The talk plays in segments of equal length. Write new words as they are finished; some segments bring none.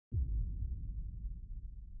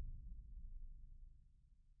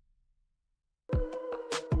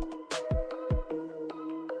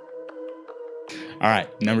All right,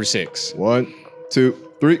 number 6. 1, 2,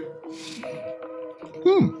 3.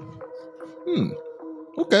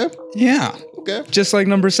 Okay. Yeah, Okay. just like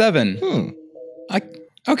number 7.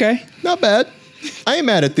 Okay. Not bad. I ain't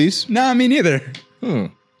mad at these. Nah, me neither.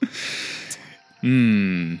 You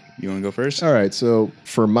want to go first? All right. So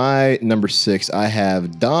for my number 6, I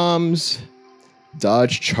have Dom's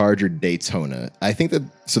Dodge Charger Daytona. I think that,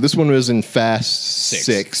 so this one was in Fast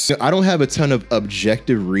 6. I don't have a ton of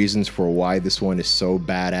objective reasons for why this one is so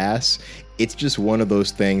badass. It's just one of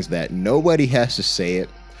those things that nobody has to say it,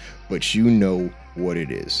 but you know what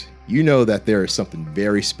it is. You know that there is something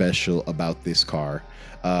very special about this car.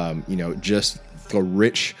 Just the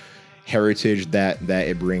rich heritage that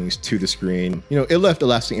it brings to the screen. It left a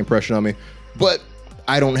lasting impression on me, but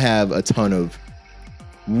I don't have a ton of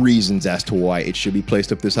reasons as to why it should be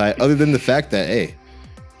placed up this high, other than the fact that, hey,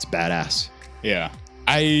 it's badass. Yeah.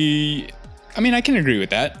 I mean, I can agree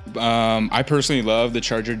with that. I personally love the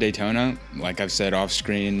Charger Daytona. Like I've said off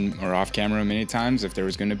screen or off camera many times, if there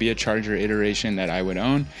was going to be a Charger iteration that I would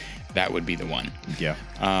own, that would be the one. Yeah.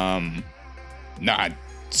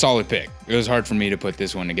 Solid pick. It was hard for me to put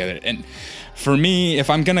this one together. And for me, if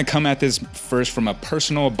I'm going to come at this first from a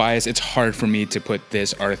personal bias, it's hard for me to put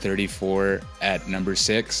this R34 at number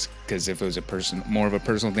 6, because if it was more of a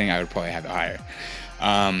personal thing, I would probably have it higher.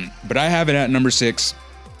 But I have it at number 6.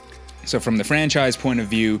 So from the franchise point of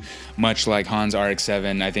view, much like Han's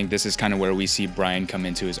RX-7, I think this is kind of where we see Brian come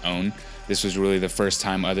into his own. This was really the first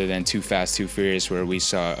time, other than Too Fast, Too Furious, where we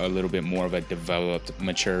saw a little bit more of a developed,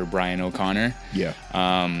 mature Brian O'Connor. Yeah.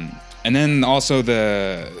 And then also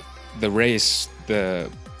the race, the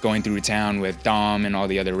going through town with Dom and all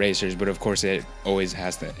the other racers, but of course it always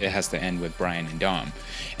has to end with Brian and Dom.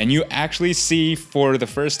 And you actually see, for the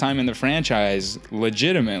first time in the franchise,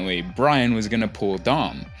 legitimately, Brian was gonna pull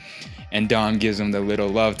Dom. And Dom gives him the little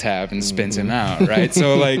love tap and spins him out, right?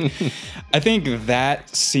 So, like, I think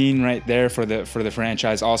that scene right there for the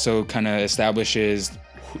franchise also kind of establishes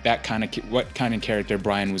what kind of character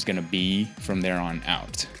Brian was going to be from there on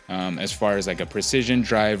out, as far as like a precision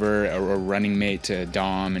driver or a running mate to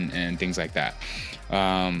Dom and things like that.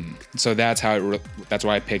 So that's that's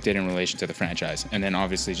why I picked it in relation to the franchise. And then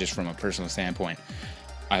obviously, just from a personal standpoint,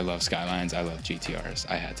 I love Skylines, I love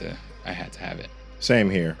GTRs. I had to have it.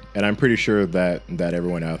 Same here. And I'm pretty sure that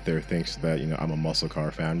everyone out there thinks that, I'm a muscle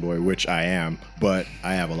car fanboy, which I am, but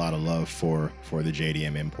I have a lot of love for the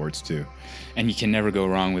JDM imports too. And you can never go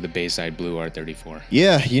wrong with a Bayside Blue R34.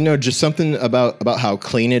 Yeah, just something about how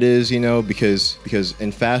clean it is, because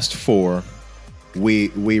in Fast 4, we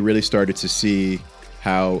really started to see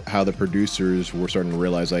how the producers were starting to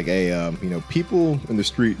realize, like, hey, people in the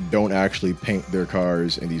street don't actually paint their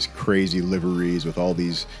cars in these crazy liveries with all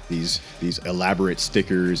these elaborate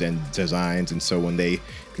stickers and designs. And so when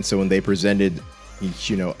they presented,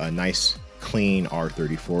 a nice clean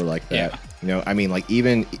R34 like that,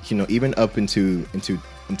 even up into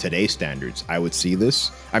today's standards, I would see this.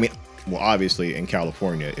 I mean, well, obviously in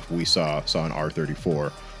California, if we saw an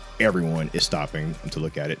R34, everyone is stopping to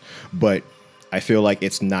look at it, but I feel like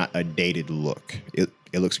it's not a dated look. It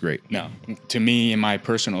looks great. No, to me, in my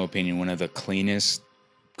personal opinion, one of the cleanest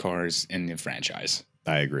cars in the franchise.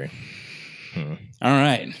 I agree. All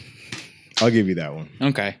right. I'll give you that one.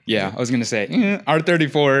 Okay. Yeah, I was going to say,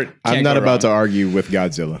 R34. I'm not about to argue with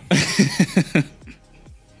Godzilla.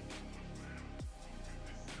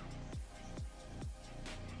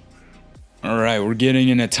 All right, we're getting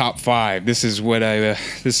in a top 5. This is what I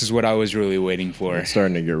was really waiting for. It's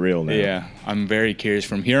starting to get real now. Yeah, I'm very curious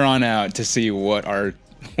from here on out to see what our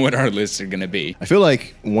lists are gonna be. I feel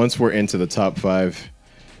like once we're into the top 5,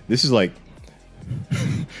 this is like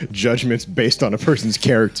judgments based on a person's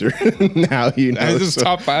character. Now This is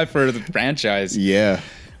top 5 for the franchise. Yeah.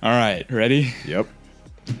 All right, ready? Yep.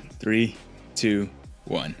 3, 2,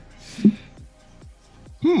 1.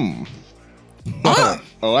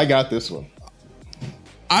 Oh, I got this one.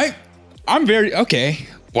 I'm very okay.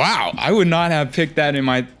 Wow, I would not have picked that in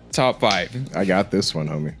my top 5. I got this one,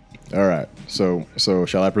 homie. All right. So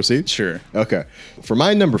shall I proceed? Sure. Okay. For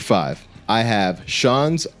my number 5, I have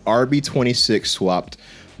Sean's RB26 swapped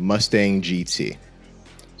Mustang GT.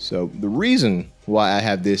 So the reason why I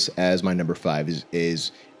have this as my number 5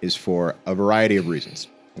 is for a variety of reasons.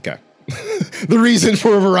 Okay. The reason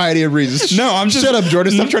for a variety of reasons. No, I'm just shut up,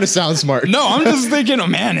 Jordan. Stop trying to sound smart. No, I'm just thinking, oh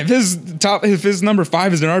man, if his number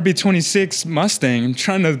 5 is an RB26 Mustang, I'm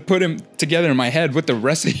trying to put him together in my head with the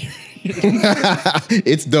rest of you.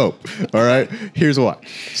 It's dope. All right. Here's why.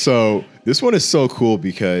 So this one is so cool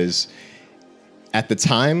because at the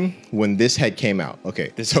time when this had came out,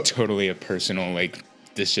 okay, this is totally a personal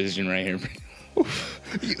decision right here.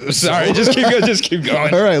 Sorry, just keep going. Just keep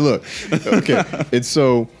going. All right, look. Okay. And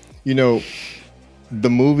so, you know, the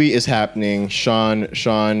movie is happening. Sean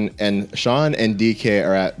and DK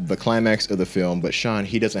are at the climax of the film, but Sean,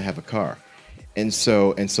 he doesn't have a car. And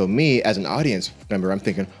so me as an audience member, I'm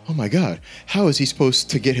thinking, oh my God, how is he supposed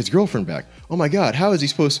to get his girlfriend back? Oh my God, how is he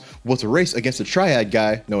supposed to race against a triad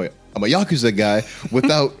guy? No, wait, I'm a Yakuza guy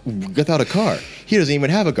without a car. He doesn't even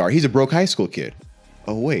have a car. He's a broke high school kid.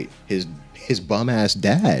 Oh wait, his bum ass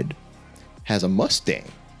dad has a Mustang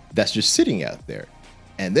that's just sitting out there.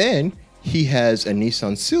 And then he has a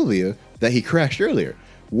Nissan Silvia that he crashed earlier.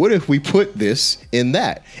 What if we put this in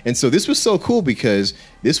that? And so this was so cool because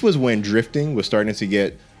this was when drifting was starting to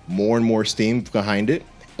get more and more steam behind it,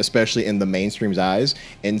 especially in the mainstream's eyes.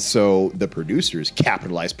 And so the producers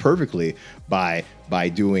capitalized perfectly by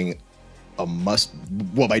doing an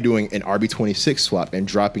RB26 swap and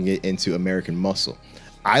dropping it into American Muscle.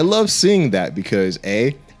 I love seeing that because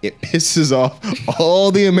it pisses off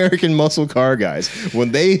all the American Muscle car guys.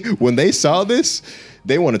 When they saw this,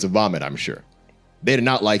 they wanted to vomit, I'm sure. They did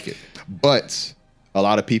not like it, but a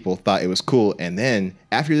lot of people thought it was cool. And then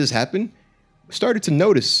after this happened, started to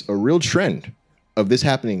notice a real trend of this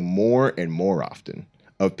happening more and more often,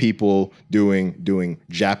 of people doing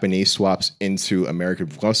Japanese swaps into American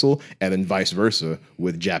Muscle, and then vice versa,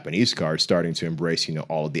 with Japanese cars starting to embrace,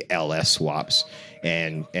 all of the LS swaps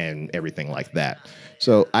and everything like that.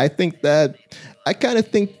 So I kind of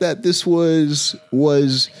think that this was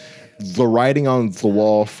the writing on the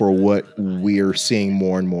wall for what we're seeing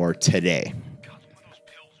more and more today.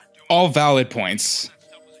 All valid points,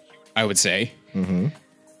 I would say. Mm-hmm.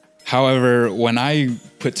 However, when I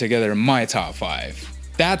put together my top 5,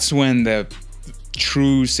 that's when the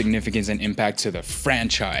true significance and impact to the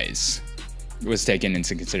franchise was taken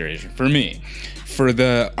into consideration for me. For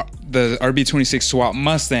the RB26 swap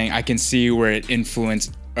Mustang, I can see where it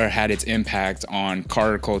influenced or had its impact on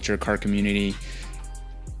car culture, car community,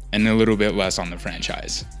 and a little bit less on the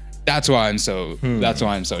franchise. That's why I'm so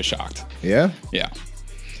shocked. Yeah? Yeah.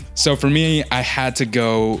 So for me, I had to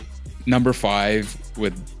go number 5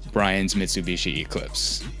 with Brian's Mitsubishi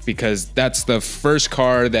Eclipse, because that's the first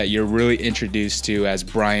car that you're really introduced to as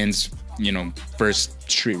Brian's,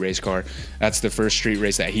 first street race car. That's the first street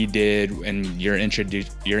race that he did, and your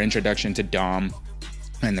introduction to Dom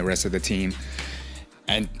and the rest of the team.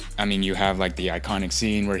 And I mean, you have like the iconic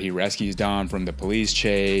scene where he rescues Dom from the police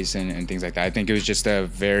chase and things like that. I think it was just a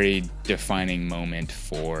very defining moment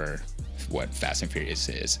for what Fast and Furious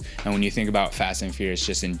is. And when you think about Fast and Furious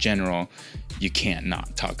just in general, you can't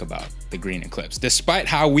not talk about the Green Eclipse, despite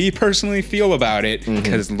how we personally feel about it,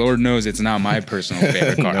 because Lord knows it's not my personal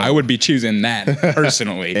favorite car. No. I would be choosing that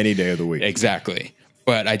personally. Any day of the week. Exactly.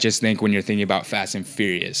 But I just think when you're thinking about Fast and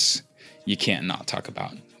Furious, you can't not talk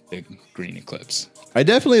about the Green Eclipse. I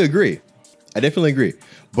definitely agree.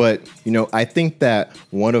 But, I think that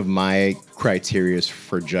one of my criteria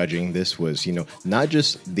for judging this was, not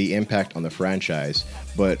just the impact on the franchise,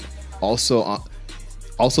 but also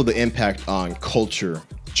the impact on culture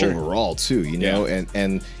overall too,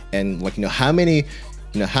 and like, how many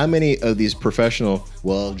of these professional,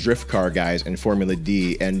 drift car guys and Formula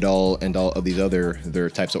D and all of these other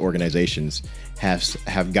types of organizations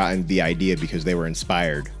have gotten the idea because they were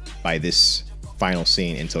inspired by this final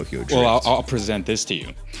scene in Tokyo Drift. Well, I'll present this to you.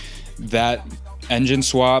 That engine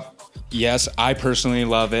swap, yes, I personally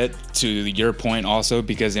love it, to your point also,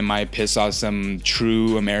 because it might piss off some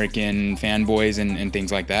true American fanboys and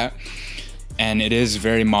things like that. And it is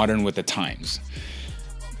very modern with the times.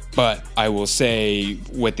 But I will say,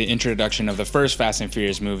 with the introduction of the first Fast and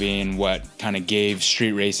Furious movie and what kind of gave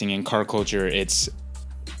street racing and car culture its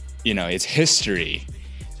history,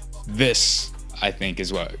 this, I think,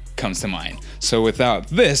 is what comes to mind. So without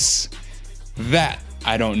this, that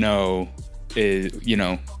I don't know is,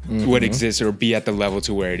 would exist or be at the level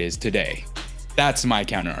to where it is today. That's my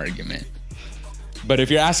counter argument. But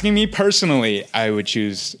if you're asking me personally, I would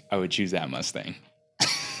choose that Mustang.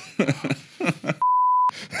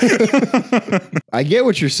 I get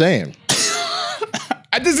what you're saying.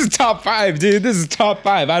 This is top 5, dude. This is top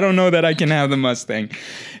 5. I don't know that I can have the Mustang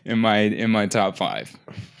in my top 5.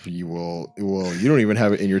 You don't even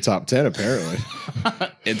have it in your top 10, apparently.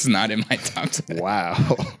 It's not in my top 10. Wow.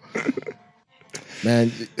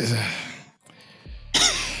 Man.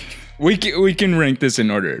 We can rank this in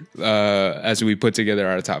order as we put together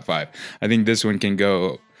our top 5. I think this one can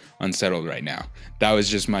go unsettled right now. That was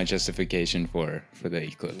just my justification for the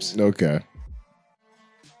Eclipse. Okay.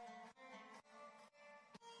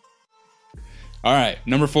 All right,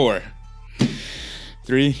 number 4.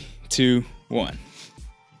 3, 2, 1.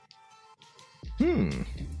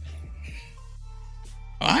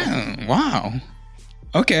 Wow.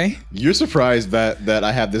 Okay. You're surprised that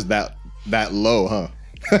I have this that low, huh?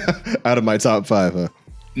 Out of my top 5, huh?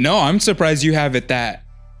 No, I'm surprised you have it that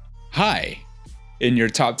high in your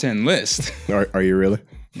top 10 list. Are you really?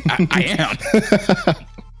 I am.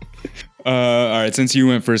 All right, since you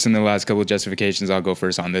went first in the last couple of justifications, I'll go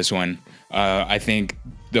first on this one. I think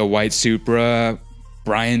the white Supra,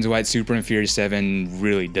 Brian's white Supra in Fury 7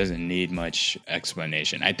 really doesn't need much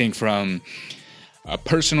explanation. I think from a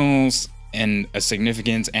personal and a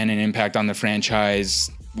significance and an impact on the franchise,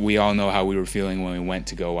 we all know how we were feeling when we went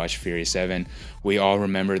to go watch Fury 7. We all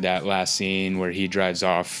remember that last scene where he drives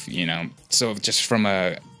off, you know. So just from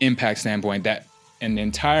a impact standpoint, that an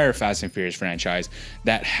entire Fast and Furious franchise,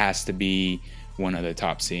 that has to be one of the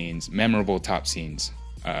top scenes, memorable top scenes,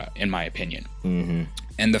 in my opinion. Mm-hmm.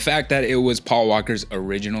 And the fact that it was Paul Walker's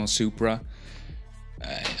original Supra,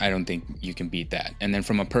 I don't think you can beat that. And then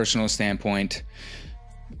from a personal standpoint,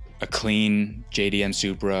 a clean JDM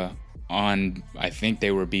Supra on, I think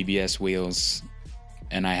they were BBS wheels,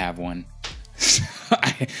 and I have one.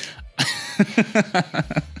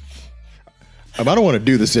 I don't want to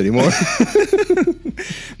do this anymore.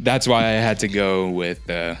 That's why I had to go with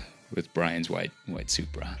Brian's white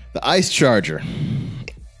Supra. The Ice Charger.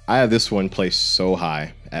 I have this one placed so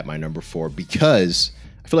high at my number 4 because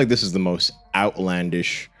I feel like this is the most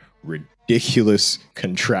outlandish, ridiculous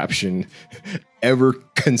contraption ever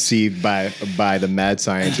conceived by the mad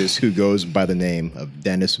scientist who goes by the name of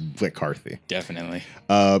Dennis McCarthy. Definitely.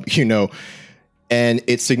 You know, and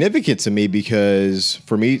it's significant to me because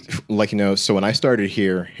for me, like, you know, so when I started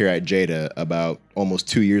here at Jada about almost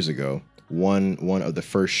 2 years ago, one of the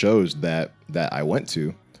first shows that I went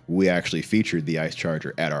to, we actually featured the Ice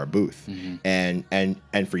Charger at our booth. Mm-hmm.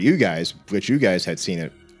 And for you guys, which you guys had seen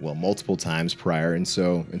it, well, multiple times prior, and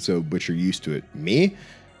so but you're used to it. Me,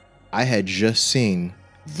 I had just seen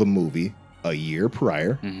the movie a year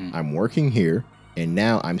prior. Mm-hmm. I'm working here, and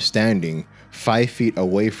now I'm standing 5 feet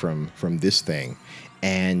away from this thing,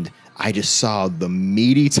 and I just saw the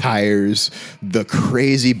meaty tires, the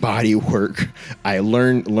crazy body work. I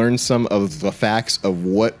learned some of the facts of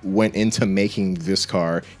what went into making this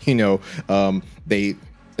car. You know, they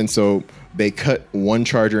cut one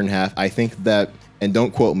Charger in half. I think that, and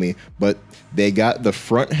don't quote me, but they got the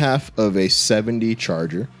front half of a 70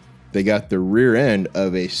 Charger. They got the rear end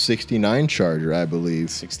of a 69 Charger, I believe.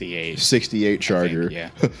 68 Charger. Think,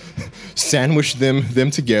 yeah. Sandwiched them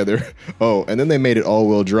together. Oh, and then they made it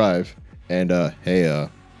all-wheel drive. And hey.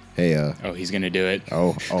 Oh, he's gonna do it.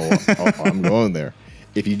 Oh, I'm going there.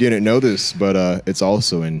 If you didn't know this, but it's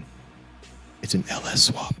also it's an LS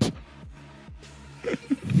swap.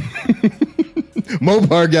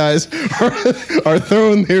 Mopar guys are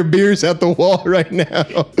throwing their beers at the wall right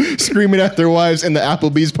now, screaming at their wives in the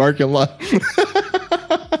Applebee's parking lot.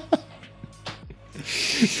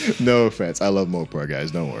 No offense. I love Mopar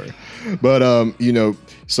guys. Don't worry. But, you know,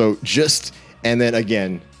 so just, and then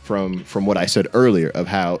again, from what I said earlier of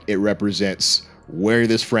how it represents where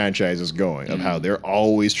this franchise is going, of how they're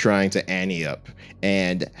always trying to ante up,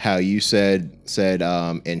 and how you said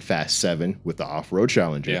in Fast 7 with the off-road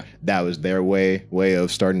Challenger, that was their way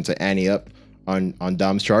of starting to ante up on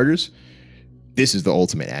Dom's Chargers. This is the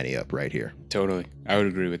ultimate ante up right here. Totally. I would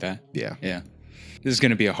agree with that. Yeah. This is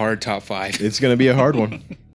going to be a hard top 5. It's going to be a hard one.